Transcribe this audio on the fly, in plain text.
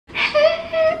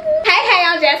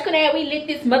Jasquinae. We lit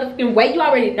this motherfucking way. You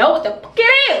already know what the fuck it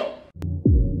is.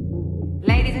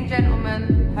 Ladies and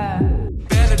gentlemen,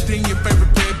 better than your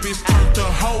favorite bad bitch. Turned the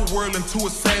whole world into a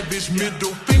savage.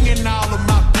 Middle finger in all of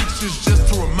my pictures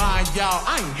just to remind y'all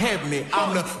I ain't having it.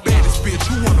 I'm the baddest bitch.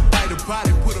 Who wanna bite a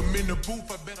body? Put them in the booth.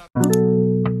 I bet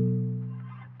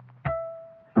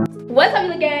What's up,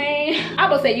 lit gang? I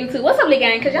was gonna say YouTube. What's up, lit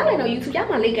gang? Cause y'all ain't know YouTube. Y'all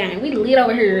my lit gang. We lit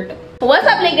over here. What's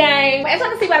up, lit gang? As y'all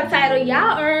can see by the title,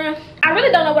 y'all are. I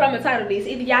really don't know what I'm gonna title this.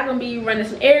 Either y'all gonna be running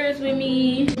some errands with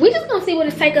me. We just gonna see what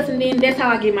it take us, and then that's how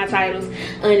I get my titles.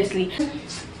 Honestly,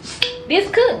 this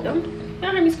cooked.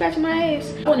 Y'all heard me scratching my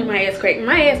ass. I wanted my ass cracked.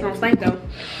 My ass don't stink though.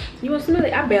 You wanna smell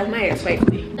it? I bet my ass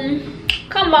faithfully.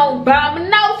 Come on, Bob.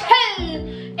 No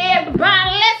pain. Everybody,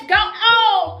 let's go.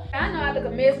 Oh. I know I look a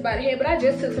mess by the head, but I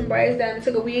just took some braids down and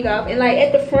took a wig off. And like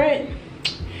at the front,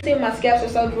 see my scalps are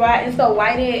so dry and so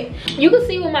white at. You can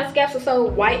see when my scalps are so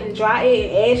white and dry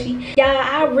and ashy. Yeah,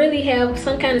 I really have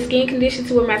some kind of skin condition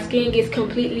to where my skin gets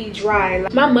completely dry.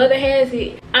 Like, my mother has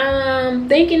it. I'm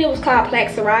thinking it was called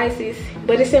plaque psoriasis,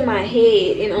 but it's in my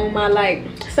head and on my like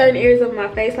certain areas of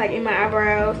my face, like in my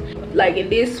eyebrows, like in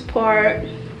this part.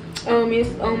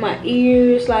 It's on my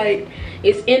ears, like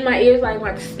it's in my ears, like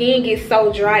my skin gets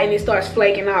so dry and it starts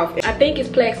flaking off. I think it's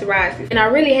plaque psoriasis and I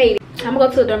really hate it. I'm gonna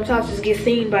go to a dermatologist, get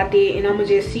seen about that, and I'm gonna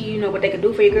just see, you know, what they can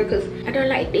do for you, girl, because I don't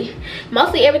like that.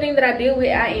 Mostly everything that I deal with,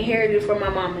 I inherited from my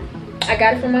mama. I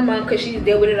got it from my mom because she's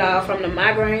dealt with it all, from the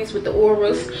migraines with the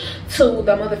auras to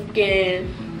the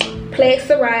motherfucking plaque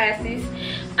psoriasis,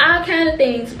 all kind of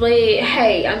things. But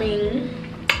hey, I mean,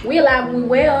 we alive, we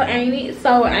well, ain't it?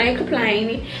 So I ain't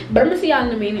complaining. But I'm gonna see y'all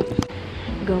in a minute.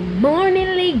 Good morning,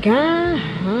 lit gang.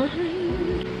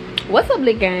 What's up,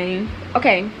 lit gang?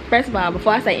 Okay, first of all,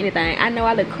 before I say anything, I know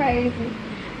I look crazy.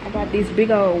 I got this big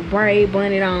old braid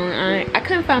bunny on. I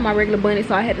couldn't find my regular bunny,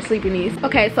 so I had to sleep in this.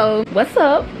 Okay, so what's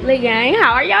up, lit gang?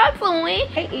 How are y'all doing?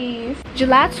 It is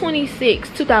July 26,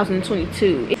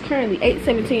 2022. It's currently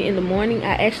 8:17 in the morning.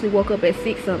 I actually woke up at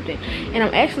 6 something, and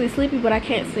I'm actually sleepy, but I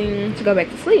can't seem to go back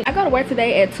to sleep. I go to work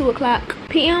today at 2:00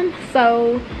 p.m.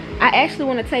 so I actually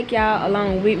want to take y'all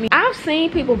along with me. I've seen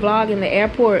people vlog in the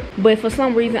airport, but for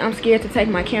some reason I'm scared to take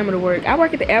my camera to work. I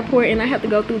work at the airport and I have to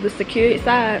go through the security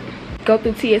side, go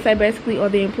through TSA basically, or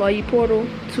the employee portal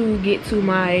to get to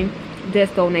my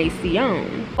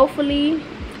destination. Hopefully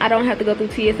I don't have to go through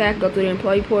TSA, I can go through the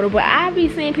employee portal, but I be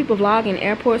seeing people vlog in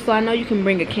airports, so I know you can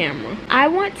bring a camera. I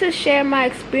want to share my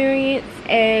experience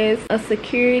as a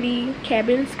security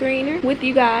cabin screener with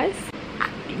you guys.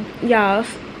 Y'all,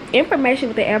 information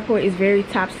with the airport is very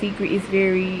top secret. It's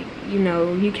very, you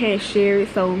know, you can't share it,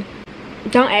 so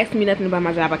don't ask me nothing about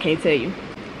my job I can't tell you.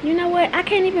 You know what, I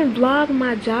can't even vlog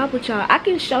my job with y'all. I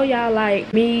can show y'all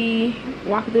like me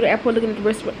walking through the airport looking at the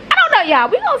restaurant. I don't know, y'all.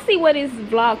 We're gonna see where this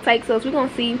vlog takes us. We're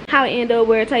gonna see how it end up,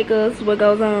 where it take us, what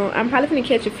goes on. I'm probably gonna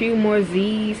catch a few more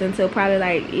Z's until probably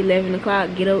like 11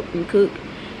 o'clock, get up and cook,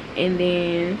 and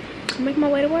then make my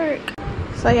way to work.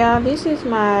 So y'all, this is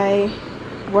my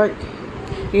work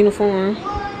uniform.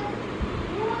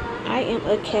 I am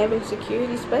a cabin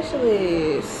security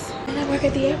specialist and I work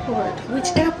at the airport.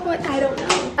 Which airport? I don't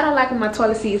know. I don't like when my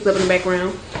toilet seat is up in the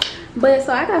background, but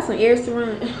so I got some errands to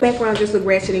run. Background just look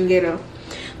ratchet and ghetto,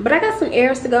 but I got some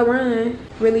errands to go run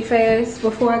really fast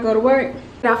before I go to work.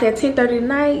 Get off at 10:30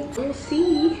 tonight. We'll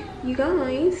see you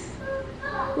guys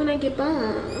when I get by.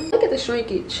 Look at the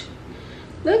shrinkage.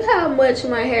 Look how much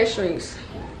my hair shrinks.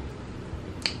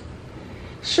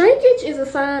 Shrinkage is a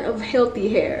sign of healthy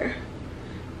hair.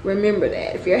 Remember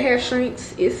that. If your hair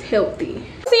shrinks, it's healthy.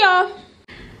 See y'all.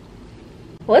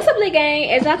 What's up, lit gang?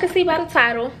 As y'all can see by the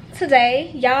title, today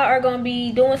y'all are gonna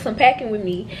be doing some packing with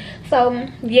me. So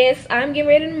yes, I'm getting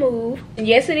ready to move.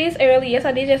 Yes, it is early. Yes,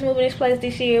 I did just move in this place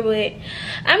this year, but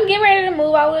I'm getting ready to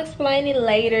move. I will explain it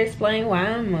later, explain why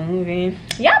I'm moving.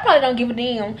 Y'all probably don't give a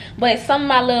damn, but some of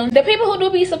my the people who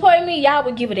do be supporting me, y'all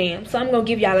would give a damn. So I'm gonna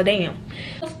give y'all a damn.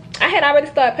 I had already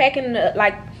started packing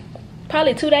like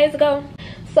probably 2 days ago.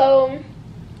 So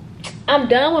I'm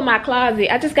done with my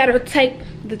closet. I just gotta take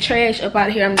the trash up out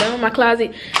of here. I'm done with my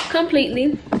closet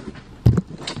completely.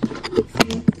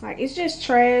 See, like it's just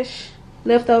trash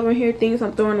left over in here, things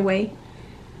I'm throwing away.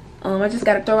 I just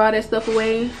gotta throw all that stuff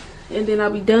away and then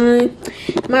I'll be done.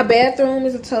 My bathroom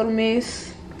is a total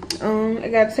mess. I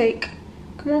gotta take,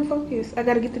 come on, focus. I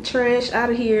gotta get the trash out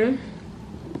of here.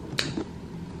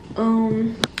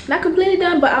 Not completely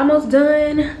done, but almost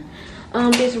done.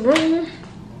 This room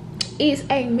is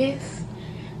a mess.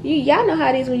 Y'all know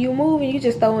how it is when you move and you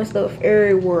just throwing stuff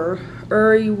everywhere.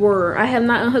 I have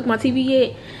not unhooked my TV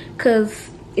yet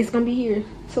because it's gonna be here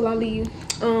till I leave.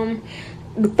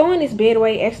 Throwing this bed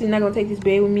away, actually not gonna take this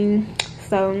bed with me.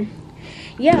 So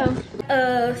yeah,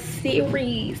 a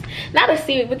series, not a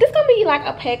series, but this gonna be like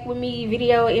a pack with me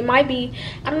video. It might be,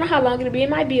 I don't know how long it'll be, it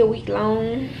might be a week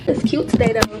long. It's cute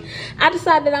today though. I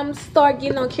decided I'm gonna start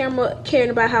getting on camera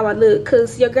caring about how I look,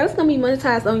 because your girl's gonna be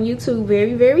monetized on YouTube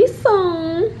very, very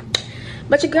soon.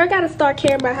 But your girl gotta start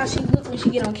caring about how she looks when she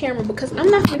get on camera, because I'm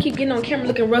not gonna keep getting on camera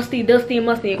looking rusty, dusty, and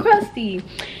musty, and crusty.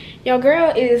 Your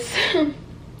girl is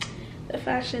the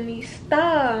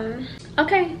fashionista.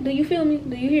 Okay, do you feel me?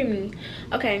 Do you hear me?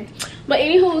 Okay, but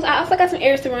anywho, I also got some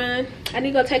errands to run. I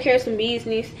need to go take care of some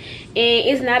business, and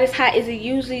it's not as hot as it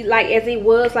usually, like as it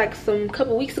was like some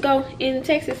couple weeks ago in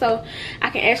Texas, so I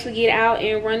can actually get out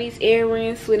and run these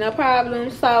errands with no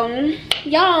problem. So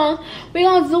y'all, we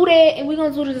gonna do that, and we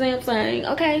gonna do the damn thing.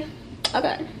 Okay,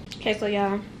 okay. So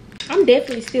y'all, I'm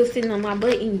definitely still sitting on my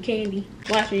butt eating candy,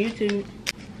 watching YouTube,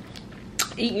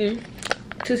 eating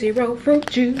Tootsie Roll fruit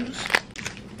juice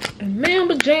and man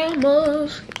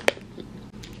pajamas.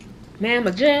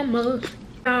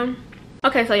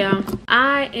 Okay, so y'all,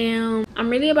 I'm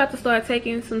really about to start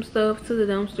taking some stuff to the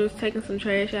dumpsters, taking some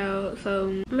trash out.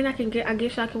 So I mean, I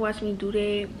guess y'all can watch me do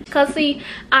that, cause see,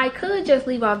 I could just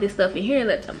leave all this stuff in here and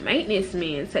let the maintenance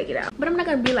man take it out, but I'm not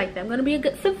gonna be like that. I'm gonna be a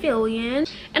good civilian,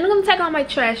 and I'm gonna take all my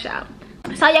trash out.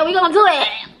 So yeah, we gonna do it.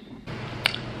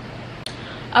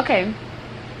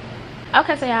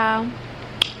 Okay, so y'all,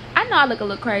 I know I look a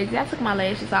little crazy. I took my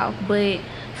lashes off, but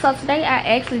so today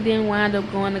I actually didn't wind up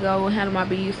going to go handle my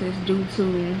business due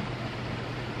to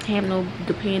having to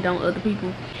depend on other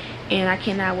people, and I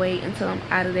cannot wait until I'm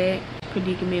out of that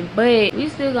predicament. But we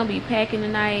still gonna be packing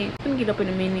tonight. I'm gonna get up in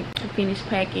a minute and finish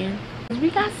packing. We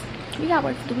got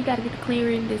work to do. We gotta get the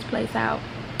clearing this place out,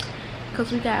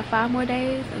 because we got 5 more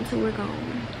days until we're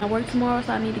gone. I work tomorrow,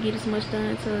 so I need to get as much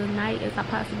done tonight as I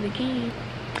possibly can,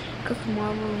 because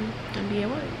tomorrow I'll be at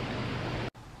work.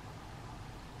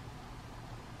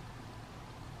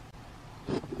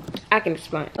 I can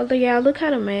explain. Although y'all, look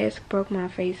how the mask broke my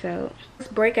face out. It's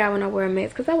break out when I wear a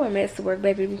mask, because I wear a mask to work,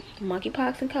 baby.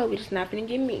 Monkeypox and COVID is not gonna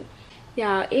get me.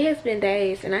 Y'all, it has been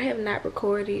days and I have not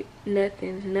recorded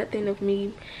nothing of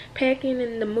me packing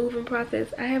and the moving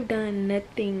process. I have done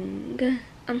nothing.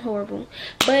 I'm horrible.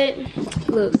 But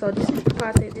look, so this is the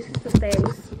process. This is the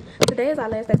status. Today is our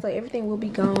last day, so everything will be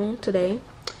gone today.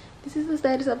 This is the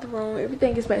status of the room.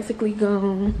 Everything is basically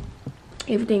gone.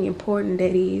 Everything important,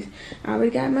 that is. I already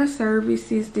got my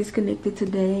services disconnected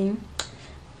today.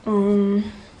 All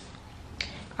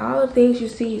the things you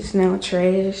see is now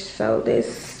trash, so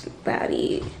that's about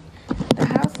it. The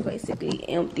house is basically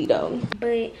empty though,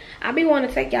 but I be wanting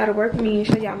to take y'all to work with me and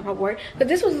show y'all my work, because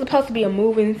this was supposed to be a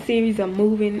moving series, a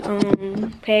moving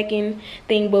packing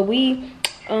thing, but we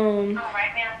all right,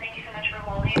 ma'am, thank you so much for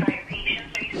holding. Are your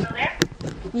patients, are you still there?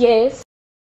 Yes.